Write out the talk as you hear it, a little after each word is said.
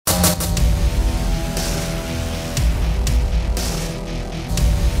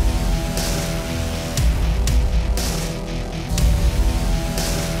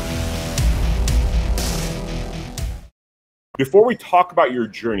before we talk about your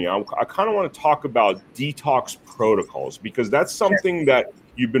journey, I kind of want to talk about detox protocols, because that's something that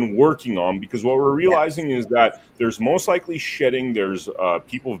you've been working on, because what we're realizing is that there's most likely shedding, there's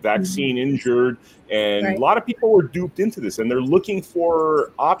people vaccine injured, and a lot of people were duped into this, and they're looking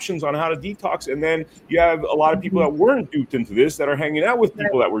for options on how to detox. And then you have a lot of people that weren't duped into this, that are hanging out with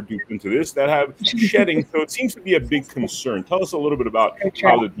people that were duped into this, that have shedding. So it seems to be a big concern. Tell us a little bit about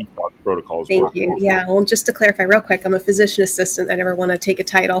how the detox protocols work. Thank you. Yeah, well, just to clarify real quick, I'm a physician assistant. I never want to take a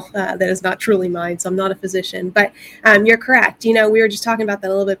title that is not truly mine, so I'm not a physician. But you're correct. We were just talking about that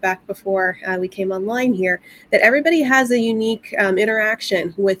a little bit back before we came online here, that everybody has a unique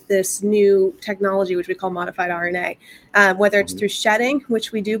interaction with this new technology, which we call modified RNA, whether it's through shedding,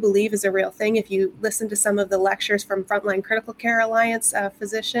 which we do believe is a real thing. If you listen to some of the lectures from Frontline Critical Care Alliance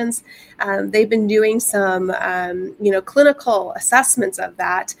physicians, they've been doing some, clinical assessments of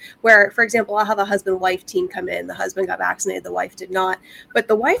that, where, for example, I'll have a husband-wife team come in. The husband got vaccinated, the wife did not, but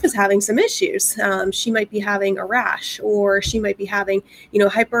the wife is having some issues. She might be having a rash, or she might be having,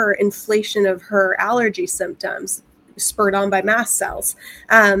 hyperinflation of her allergy symptoms, spurred on by mast cells.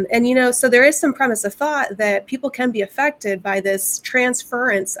 So there is some premise of thought that people can be affected by this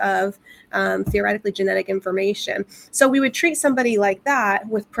transference of theoretically genetic information. So we would treat somebody like that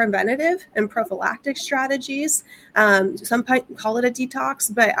with preventative and prophylactic strategies. Some call it a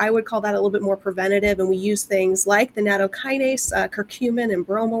detox, but I would call that a little bit more preventative. And we use things like the nattokinase, curcumin, and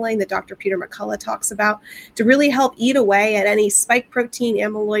bromelain that Dr. Peter McCullough talks about to really help eat away at any spike protein,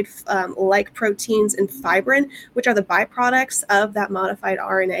 amyloid-like proteins, and fibrin, which are the byproducts of that modified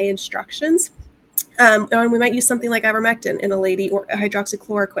RNA instructions. And we might use something like ivermectin in a lady, or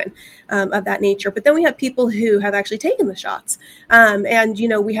hydroxychloroquine of that nature. But then we have people who have actually taken the shots.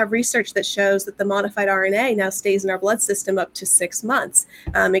 We have research that shows that the modified RNA now stays in our blood system up to 6 months.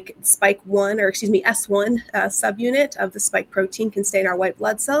 S1 subunit of the spike protein can stay in our white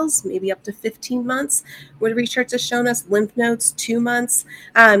blood cells, maybe up to 15 months. What research has shown us, lymph nodes, 2 months.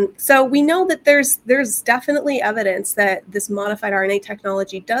 So we know that there's definitely evidence that this modified RNA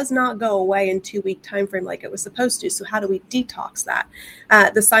technology does not go away in 2-week time frame like it was supposed to. So how do we detox that?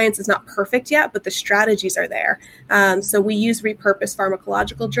 The science is not perfect yet, but the strategies are there. So we use repurposed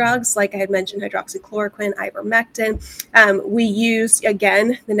pharmacological drugs, like I had mentioned, hydroxychloroquine, ivermectin. We use,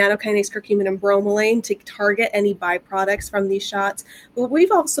 again, the nattokinase, curcumin, and bromelain to target any byproducts from these shots. But what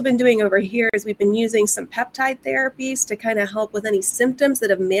we've also been doing over here is we've been using some peptide therapies to kind of help with any symptoms that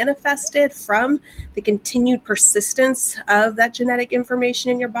have manifested from the continued persistence of that genetic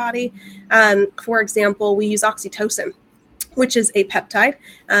information in your body. For example, we use oxytocin, which is a peptide.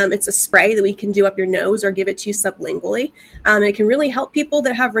 It's a spray that we can do up your nose or give it to you sublingually. It can really help people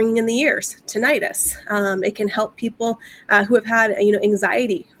that have ringing in the ears, tinnitus. It can help people who have had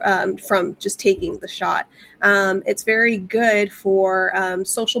anxiety from just taking the shot. It's very good for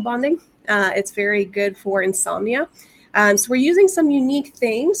social bonding. It's very good for insomnia. So we're using some unique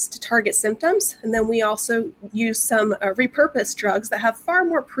things to target symptoms. And then we also use some repurposed drugs that have far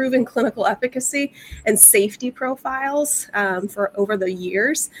more proven clinical efficacy and safety profiles for over the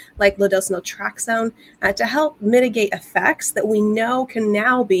years, like low-dose naltrexone, to help mitigate effects that we know can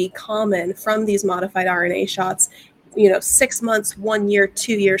now be common from these modified RNA shots, 6 months, 1 year,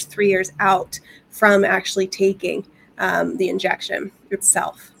 2 years, 3 years out from actually taking the injection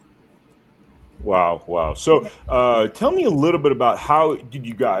itself. Wow. So tell me a little bit about how did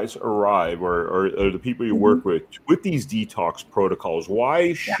you guys arrive, or the people you work with these detox protocols?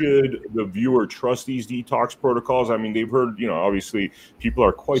 Why should the viewer trust these detox protocols? I mean, they've heard, obviously people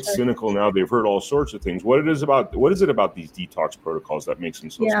are quite cynical now. They've heard all sorts of things. What is it about these detox protocols that makes them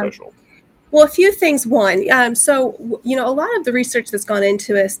so special? Well, a few things. One, a lot of the research that's gone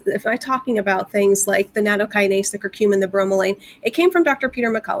into this, if I'm talking about things like the nattokinase, the curcumin, the bromelain, it came from Dr.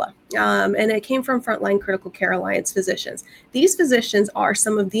 Peter McCullough, and it came from Frontline Critical Care Alliance physicians. These physicians are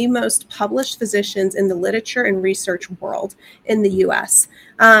some of the most published physicians in the literature and research world in the U.S.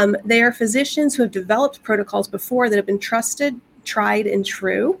 They are physicians who have developed protocols before that have been trusted, tried and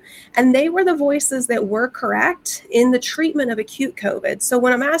true. And they were the voices that were correct in the treatment of acute COVID. So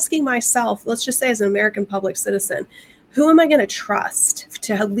when I'm asking myself, let's just say as an American public citizen, who am I going to trust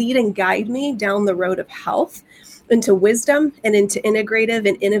to lead and guide me down the road of health, into wisdom and into integrative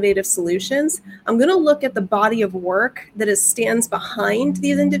and innovative solutions? I'm going to look at the body of work that stands behind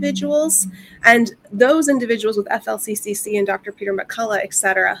these individuals, and those individuals with FLCCC and Dr. Peter McCullough, et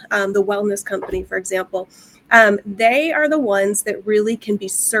cetera, the wellness company, for example. They are the ones that really can be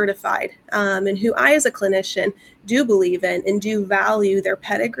certified, and who I, as a clinician, do believe in and do value their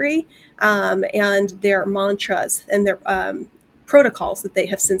pedigree and their mantras and their protocols that they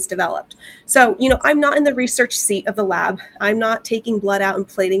have since developed. So, I'm not in the research seat of the lab. I'm not taking blood out and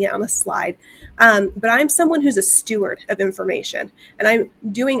plating it on a slide. But I'm someone who's a steward of information, and I'm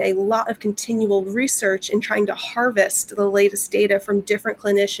doing a lot of continual research and trying to harvest the latest data from different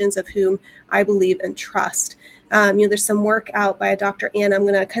clinicians of whom I believe and trust. There's some work out by a Dr. Anna. I'm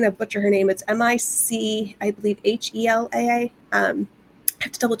going to kind of butcher her name. It's MIC, I believe, HELAA. I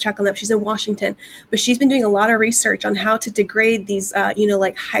have to double check on that. She's in Washington, but she's been doing a lot of research on how to degrade these,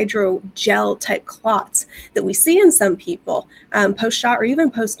 like hydrogel type clots that we see in some people post-shot or even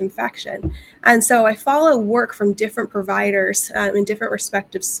post-infection. And so I follow work from different providers in different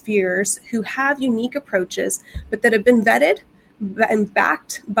respective spheres who have unique approaches, but that have been vetted and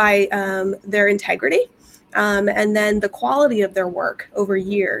backed by their integrity and then the quality of their work over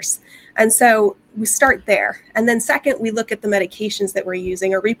years. And so we start there. And then second, we look at the medications that we're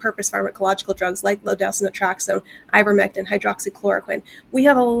using or repurposed pharmacological drugs like low-dose naltrexone, ivermectin, hydroxychloroquine. We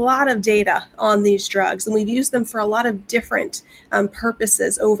have a lot of data on these drugs, and we've used them for a lot of different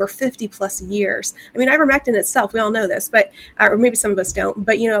purposes over 50 plus years. I mean, ivermectin itself, we all know this, but or maybe some of us don't,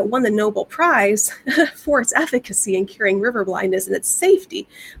 but it won the Nobel Prize for its efficacy in curing river blindness and its safety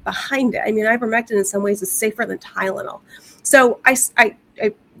behind it. I mean, ivermectin in some ways is safer than Tylenol. So I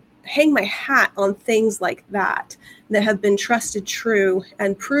hang my hat on things like that have been trusted true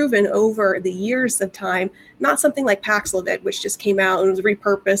and proven over the years of time, not something like Paxlovid, which just came out and was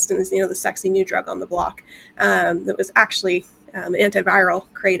repurposed and is, the sexy new drug on the block that was actually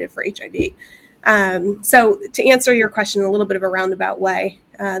antiviral created for HIV. So to answer your question in a little bit of a roundabout way,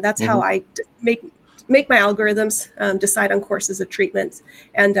 that's how I make my algorithms, decide on courses of treatments,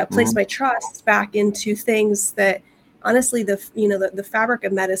 and place my trust back into things that honestly, the fabric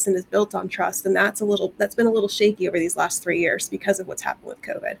of medicine is built on trust, and that's been a little shaky over these last 3 years because of what's happened with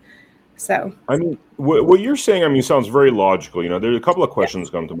COVID. So, I mean, what you're saying, sounds very logical. There's a couple of questions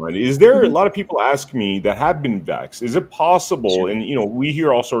come to mind. Is there a lot of people ask me that have been vaxxed? Is it possible? Sure. And we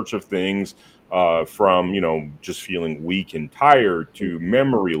hear all sorts of things. From just feeling weak and tired to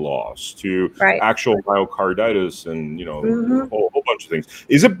memory loss to actual myocarditis and a whole bunch of things.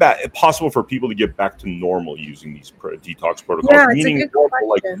 Is it possible for people to get back to normal using these detox protocols? Yeah, it's a good question.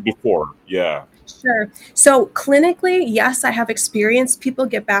 Like before? Yeah. Sure. So clinically, yes, I have experienced people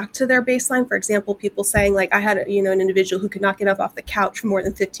get back to their baseline. For example, people saying like I had an individual who could not get up off the couch for more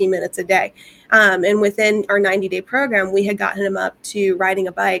than 15 minutes a day. And within our 90-day program, we had gotten him up to riding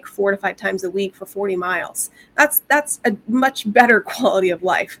a bike 4 to 5 times a week for 40 miles. That's a much better quality of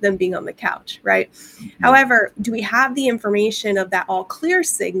life than being on the couch, right? Mm-hmm. However, do we have the information of that all clear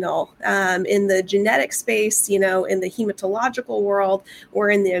signal in the genetic space, in the hematological world or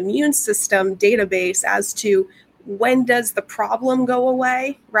in the immune system database as to when does the problem go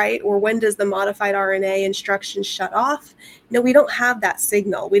away, right? Or when does the modified RNA instruction shut off? No, we don't have that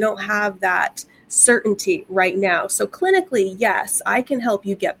signal. We don't have that certainty right now. So clinically, yes, I can help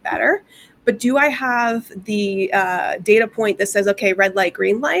you get better. But do I have the data point that says, okay, red light,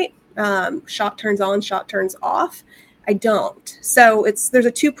 green light, shot turns on, shot turns off? I don't. So there's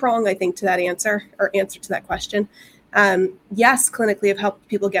a two-prong, I think, to that answer to that question. Yes, clinically I've helped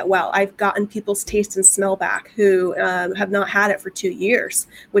people get well. I've gotten people's taste and smell back who have not had it for 2 years,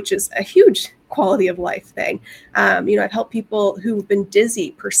 which is a huge quality of life thing. I've helped people who've been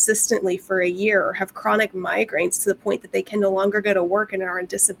dizzy persistently for a year or have chronic migraines to the point that they can no longer go to work and are on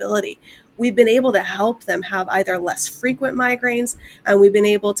disability. We've been able to help them have either less frequent migraines, and we've been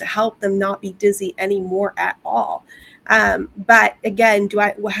able to help them not be dizzy anymore at all. But again, do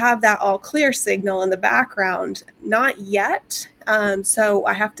I have that all clear signal in the background? Not yet. So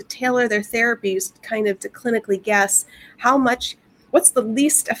I have to tailor their therapies kind of to clinically guess what's the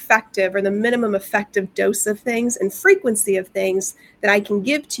least effective or the minimum effective dose of things and frequency of things that I can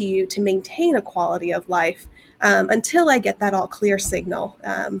give to you to maintain a quality of life until I get that all clear signal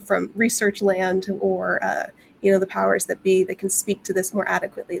from research land or, the powers that be that can speak to this more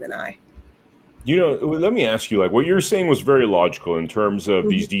adequately than I. Let me ask you, what you're saying was very logical in terms of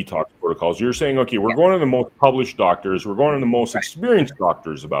these detox protocols. You're saying, okay, we're going to the most published doctors, we're going to the most experienced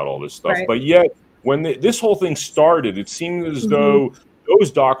doctors about all this stuff. Right. But yet, when this whole thing started, it seemed as though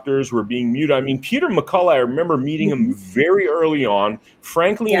those doctors were being muted. I mean, Peter McCullough, I remember meeting him very early on,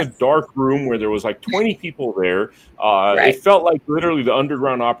 frankly, in a dark room where there was 20 people there. It felt like literally the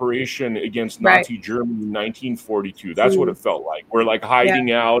underground operation against Nazi Germany in 1942. That's what it felt like. We're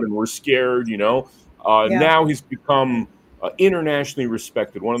hiding out and we're scared, Now he's become internationally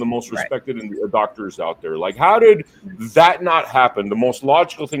respected, one of the most respected doctors out there. How did that not happen? The most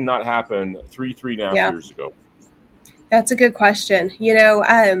logical thing not happen 3.5 years ago. That's a good question.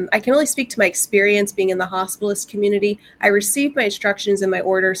 I can only speak to my experience being in the hospitalist community. I received my instructions and my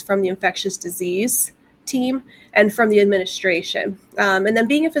orders from the infectious disease team and from the administration. And then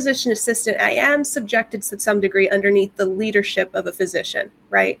being a physician assistant, I am subjected to some degree underneath the leadership of a physician,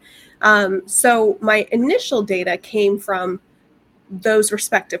 right? So my initial data came from those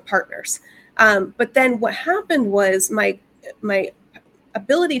respective partners. But then what happened was my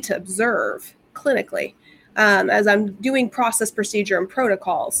ability to observe clinically as I'm doing process, procedure, and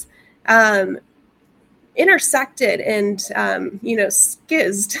protocols, intersected and,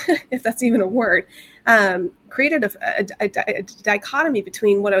 skizzed, if that's even a word, created a dichotomy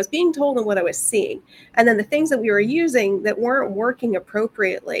between what I was being told and what I was seeing. And then the things that we were using that weren't working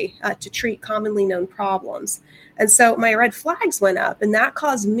appropriately to treat commonly known problems. And so my red flags went up, and that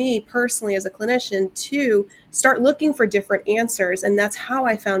caused me personally as a clinician to start looking for different answers. And that's how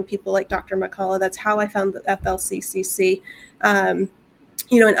I found people like Dr. McCullough. That's how I found the FLCCC, and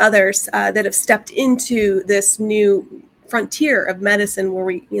others that have stepped into this new frontier of medicine where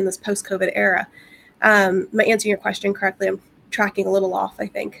we, in this post-COVID era. Am I answering your question correctly? I'm tracking a little off, I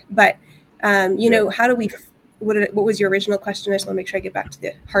think. But, how do we, what was your original question? I just want to make sure I get back to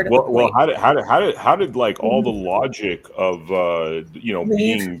the heart of the point. Well, how did like all the logic of,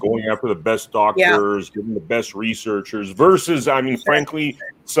 being going after the best doctors, getting the best researchers versus, frankly,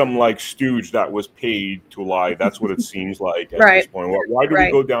 some like stooge that was paid to lie. That's what it seems like at this point. Why do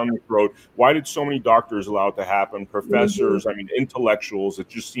we go down this road? Why did so many doctors allow it to happen? Professors, intellectuals. It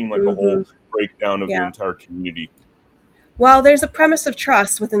just seemed like a whole breakdown of the entire community. Well, there's a premise of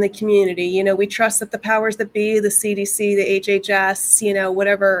trust within the community. We trust that the powers that be, the CDC, the HHS,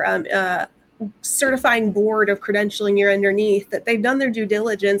 whatever certifying board of credentialing you're underneath, that they've done their due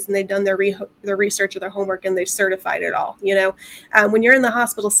diligence and they've done their research or their homework and they've certified it all. When you're in the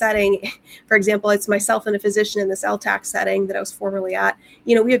hospital setting, for example, it's myself and a physician in this LTAC setting that I was formerly at,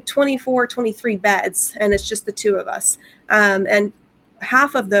 we have 24, 23 beds and it's just the two of us. And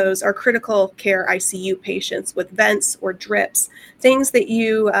half of those are critical care ICU patients with vents or drips, things that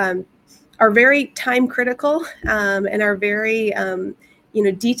you are very time critical and are very,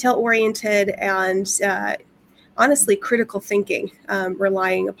 detail oriented and honestly critical thinking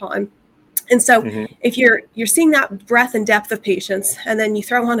relying upon. And so if you're seeing that breadth and depth of patients, and then you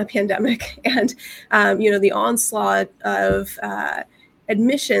throw on a pandemic and, the onslaught of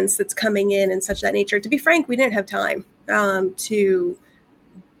admissions that's coming in and such that nature, to be frank, we didn't have time to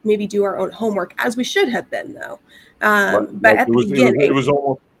maybe do our own homework as we should have been, though. But at the beginning,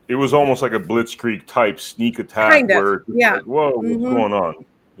 it was almost like a blitzkrieg type sneak attack. Kind of, where like, whoa, what's going on?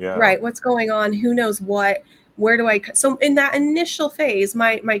 Yeah, right. What's going on? Who knows what? Where do I? So in that initial phase,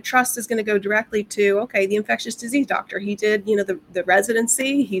 my trust is going to go directly to the infectious disease doctor. He did the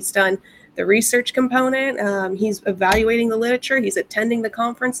residency. He's done the research component. He's evaluating the literature. He's attending the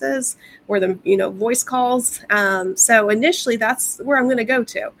conferences or the voice calls. So initially, that's where I'm going to go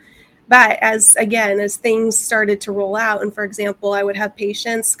to. But as things started to roll out, and for example, I would have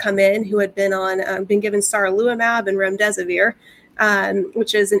patients come in who had been given saraluumab and remdesivir,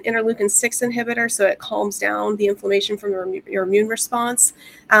 which is an interleukin-6 inhibitor, so it calms down the inflammation from your immune response.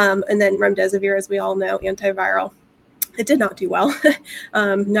 And then remdesivir, as we all know, antiviral. It did not do well,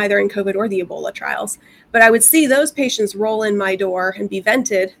 neither in COVID or the Ebola trials. But I would see those patients roll in my door and be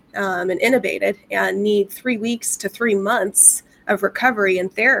vented and intubated and need 3 weeks to 3 months of recovery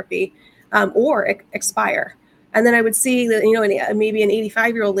and therapy or expire. And then I would see that, maybe an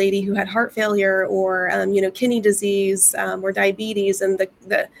 85-year-old lady who had heart failure or, kidney disease or diabetes, and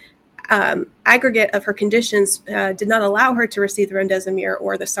the aggregate of her conditions did not allow her to receive the remdesivir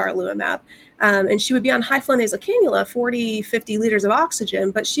or the saraluumab. And she would be on high-flow nasal cannula, 40, 50 liters of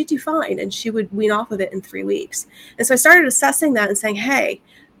oxygen, but she'd do fine, and she would wean off of it in 3 weeks. And so I started assessing that and saying, hey,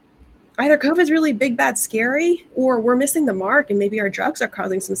 either COVID's really big, bad, scary, or we're missing the mark, and maybe our drugs are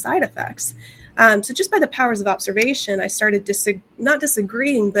causing some side effects. So just by the powers of observation, I started not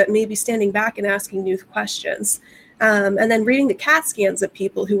disagreeing, but maybe standing back and asking new questions. And then reading the CAT scans of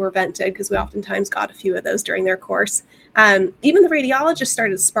people who were vented, because we oftentimes got a few of those during their course. Even the radiologist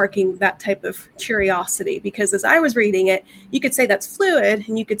started sparking that type of curiosity, because as I was reading it, you could say that's fluid,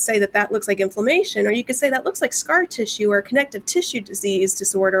 and you could say that looks like inflammation, or you could say that looks like scar tissue or connective tissue disease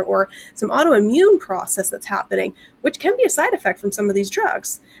disorder or some autoimmune process that's happening, which can be a side effect from some of these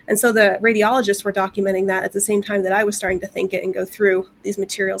drugs. And so the radiologists were documenting that at the same time that I was starting to think it and go through these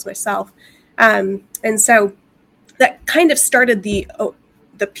materials myself. And so that kind of started the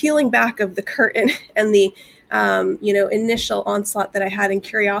peeling back of the curtain and the initial onslaught that I had in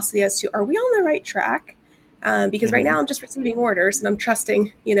curiosity as to, are we on the right track? Because right now I'm just receiving orders and I'm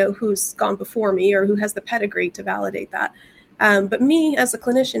trusting, who's gone before me or who has the pedigree to validate that. But me as a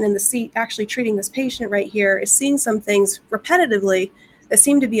clinician in the seat actually treating this patient right here is seeing some things repetitively that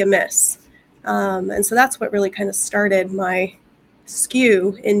seem to be amiss. And so that's what really kind of started my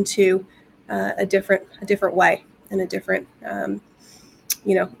skew into a different way and a different,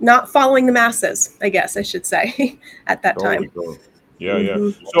 not following the masses, I guess I should say, at that time. Yeah, yeah.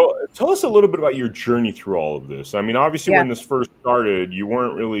 So tell us a little bit about your journey through all of this. I mean, obviously, when this first started, you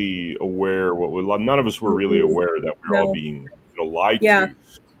weren't really aware none of us were really aware that we were all being lied to.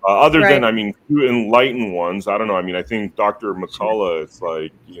 Other than, I mean, two enlightened ones. I don't know. I mean, I think Dr. McCullough, it's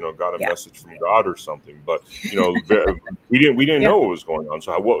like, got a message from God or something. But, we didn't know what was going on.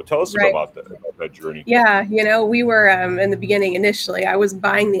 So tell us about that journey. Yeah, we were in the beginning initially. I was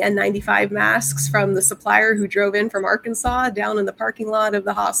buying the N95 masks from the supplier who drove in from Arkansas down in the parking lot of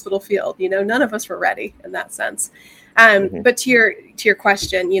the hospital field. None of us were ready in that sense. But to your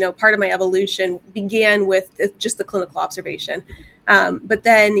question, part of my evolution began with just the clinical observation. But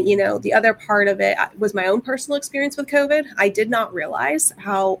then, the other part of it was my own personal experience with COVID. I did not realize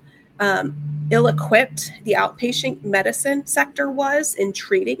how ill-equipped the outpatient medicine sector was in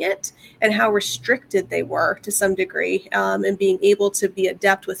treating it and how restricted they were to some degree in being able to be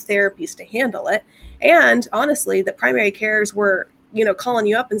adept with therapies to handle it. And honestly, the primary cares were, calling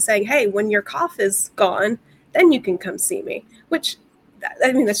you up and saying, hey, when your cough is gone, then you can come see me, which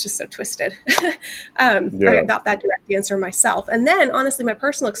that's just so twisted. I got that direct answer myself. And then honestly, my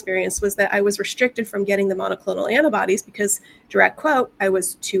personal experience was that I was restricted from getting the monoclonal antibodies because, direct quote, I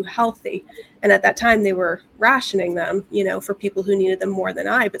was too healthy. And at that time they were rationing them, for people who needed them more than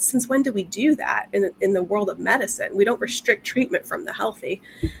I. But since when do we do that in the world of medicine? We don't restrict treatment from the healthy.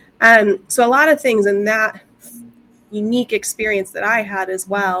 So a lot of things in that unique experience that I had as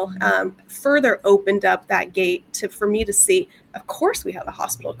well further opened up that gate for me to see, of course we have a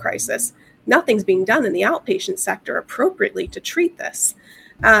hospital crisis. Nothing's being done in the outpatient sector appropriately to treat this.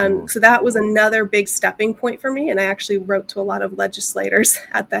 So that was another big stepping point for me. And I actually wrote to a lot of legislators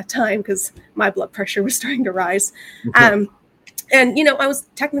at that time because my blood pressure was starting to rise. And, I was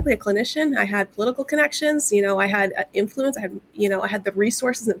technically a clinician. I had political connections, I had influence. I had the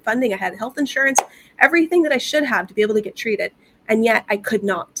resources and funding. I had health insurance, everything that I should have to be able to get treated. And yet I could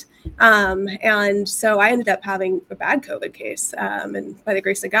not. And so I ended up having a bad COVID case. And by the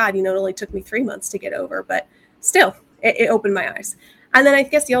grace of God, it only took me 3 months to get over, but still it opened my eyes. And then I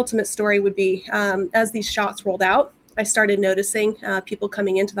guess the ultimate story would be as these shots rolled out, I started noticing people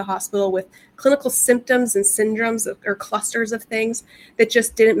coming into the hospital with clinical symptoms and syndromes or clusters of things that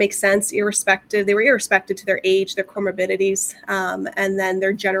just didn't make sense, irrespective. They were irrespective to their age, their comorbidities, and then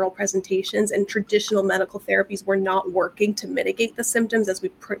their general presentations. And traditional medical therapies were not working to mitigate the symptoms as we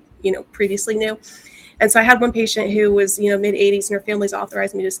previously knew. And so I had one patient who was mid-80s, and her family's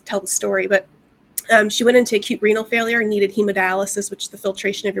authorized me to tell the story, but she went into acute renal failure and needed hemodialysis, which is the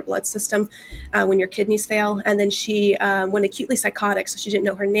filtration of your blood system when your kidneys fail. And then she went acutely psychotic, so she didn't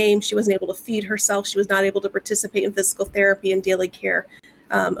know her name. She wasn't able to feed herself. She was not able to participate in physical therapy and daily care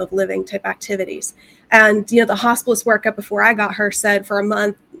of living type activities. And, the hospitalist workup before I got her said for a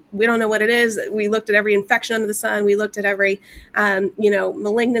month, we don't know what it is. We looked at every infection under the sun. We looked at every,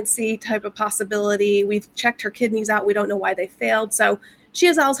 malignancy type of possibility. We've checked her kidneys out. We don't know why they failed. So she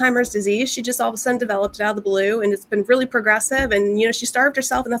has Alzheimer's disease. She just all of a sudden developed it out of the blue, and it's been really progressive. And, she starved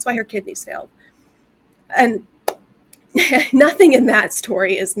herself, and that's why her kidneys failed. And nothing in that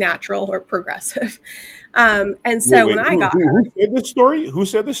story is natural or progressive. And so when I got her, who said this story? Who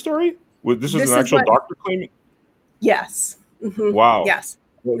said this story? This is an actual doctor claiming. Yes. Mm-hmm. Wow. Yes.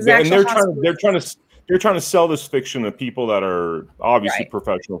 And they're trying to sell this fiction to people that are obviously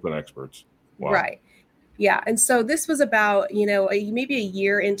professionals and experts. Wow. Right. Yeah. And so this was about, maybe a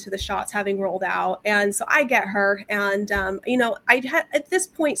year into the shots having rolled out. And so I get her and, I had at this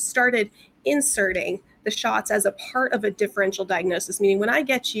point started inserting the shots as a part of a differential diagnosis, meaning when I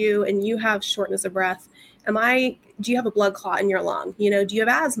get you and you have shortness of breath, do you have a blood clot in your lung? Do you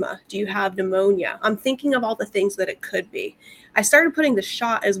have asthma? Do you have pneumonia? I'm thinking of all the things that it could be. I started putting the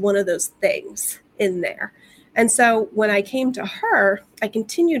shot as one of those things in there. And so when I came to her, I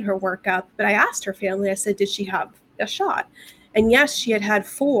continued her workup, but I asked her family, I said, did she have a shot? And yes, she had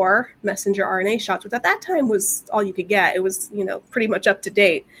 4 messenger RNA shots, which at that time was all you could get. It was, pretty much up to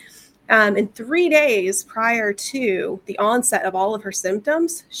date. And 3 days prior to the onset of all of her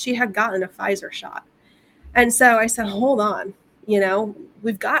symptoms, she had gotten a Pfizer shot. And so I said, hold on,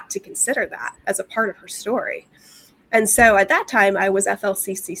 we've got to consider that as a part of her story. And so at that time, I was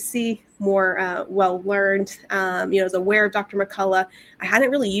FLCCC, more well-learned, was aware of Dr. McCullough. I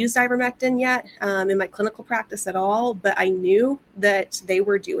hadn't really used ivermectin yet in my clinical practice at all, but I knew that they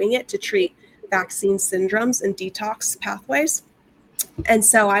were doing it to treat vaccine syndromes and detox pathways. And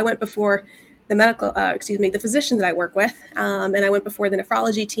so I went before the physician that I work with, and I went before the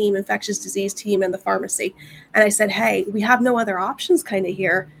nephrology team, infectious disease team, and the pharmacy. And I said, hey, we have no other options kind of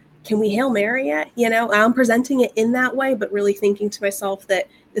here. Can we Hail Mary it? I'm presenting it in that way, but really thinking to myself that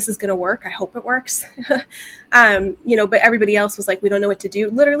this is going to work. I hope it works. But everybody else was like, we don't know what to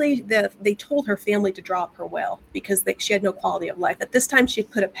do. Literally, they told her family to draw up her will because she had no quality of life. At this time, they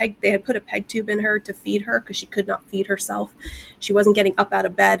had put a peg tube in her to feed her because she could not feed herself. She wasn't getting up out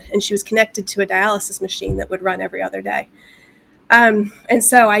of bed, and she was connected to a dialysis machine that would run every other day. And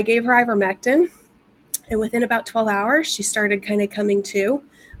so I gave her ivermectin, and within about 12 hours, she started kind of coming to.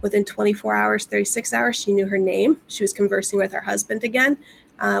 Within 24 hours, 36 hours, she knew her name. She was conversing with her husband again.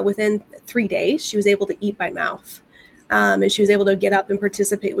 Within 3 days, she was able to eat by mouth. And she was able to get up and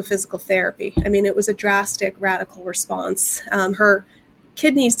participate with physical therapy. I mean, it was a drastic, radical response. Her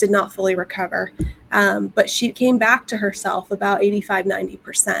kidneys did not fully recover, but she came back to herself about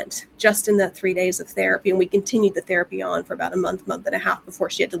 85-90% just in that 3 days of therapy. And we continued the therapy on for about a month and a half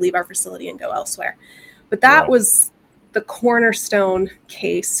before she had to leave our facility and go elsewhere. But that was the cornerstone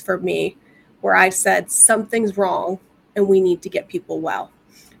case for me where I said something's wrong and we need to get people well.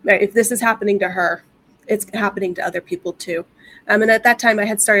 If this is happening to her, it's happening to other people too. And at that time I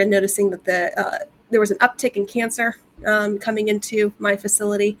had started noticing that there was an uptick in cancer coming into my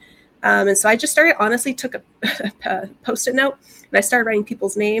facility. And so I just took a Post-it note and I started writing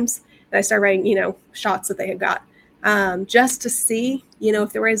people's names and I started writing, shots that they had got just to see,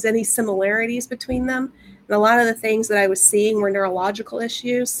 if there was any similarities between them. And a lot of the things that I was seeing were neurological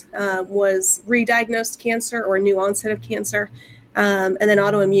issues, was re-diagnosed cancer or new onset of cancer, and then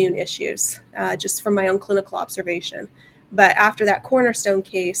autoimmune issues, just from my own clinical observation. But after that cornerstone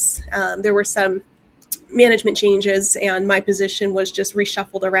case, there were some management changes and my position was just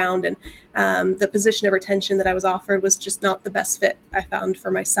reshuffled around. And the position of retention that I was offered was just not the best fit I found for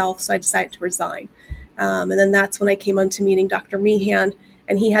myself. So I decided to resign. And then that's when I came on to meeting Dr. Meehan.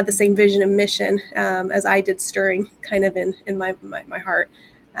 And he had the same vision and mission as I did, stirring kind of in my heart.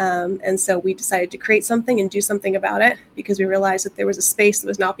 And so we decided to create something and do something about it because we realized that there was a space that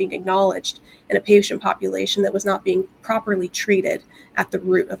was not being acknowledged and a patient population that was not being properly treated at the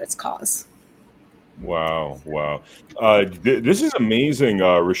root of its cause. Wow. This is amazing,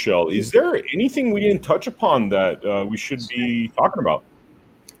 Richelle. Is there anything we didn't touch upon that we should be talking about?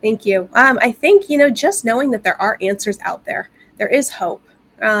 Thank you. I think, just knowing that there are answers out there, there is hope.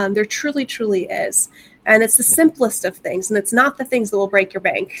 There truly, truly is. And it's the simplest of things. And it's not the things that will break your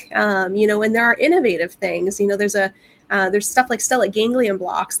bank. And there are innovative things. There's stuff like stellate ganglion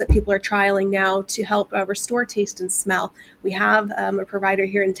blocks that people are trialing now to help restore taste and smell. We have a provider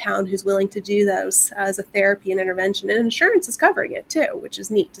here in town who's willing to do those as a therapy and intervention. And insurance is covering it too, which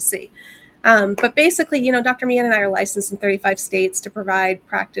is neat to see. But basically, Dr. Meehan and I are licensed in 35 states to provide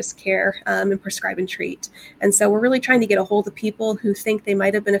practice care and prescribe and treat. And so we're really trying to get a hold of people who think they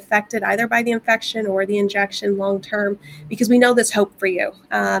might have been affected either by the infection or the injection long term, because we know there's hope for you.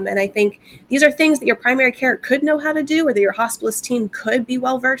 And I think these are things that your primary care could know how to do or that your hospitalist team could be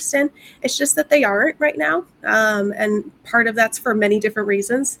well versed in. It's just that they aren't right now. And part of that's for many different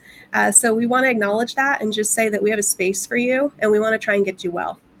reasons. So we want to acknowledge that and just say that we have a space for you and we want to try and get you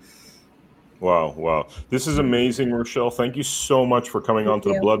well. Wow. This is amazing, Richelle. Thank you so much for coming on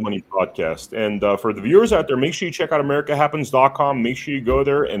to the Blood Money podcast. And for the viewers out there, make sure you check out AmericaHappens.com. Make sure you go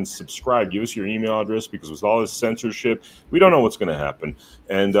there and subscribe. Give us your email address because with all this censorship, we don't know what's going to happen.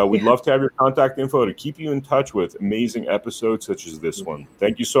 And we'd love to have your contact info to keep you in touch with amazing episodes such as this one.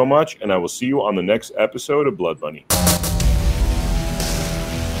 Thank you so much, and I will see you on the next episode of Blood Money.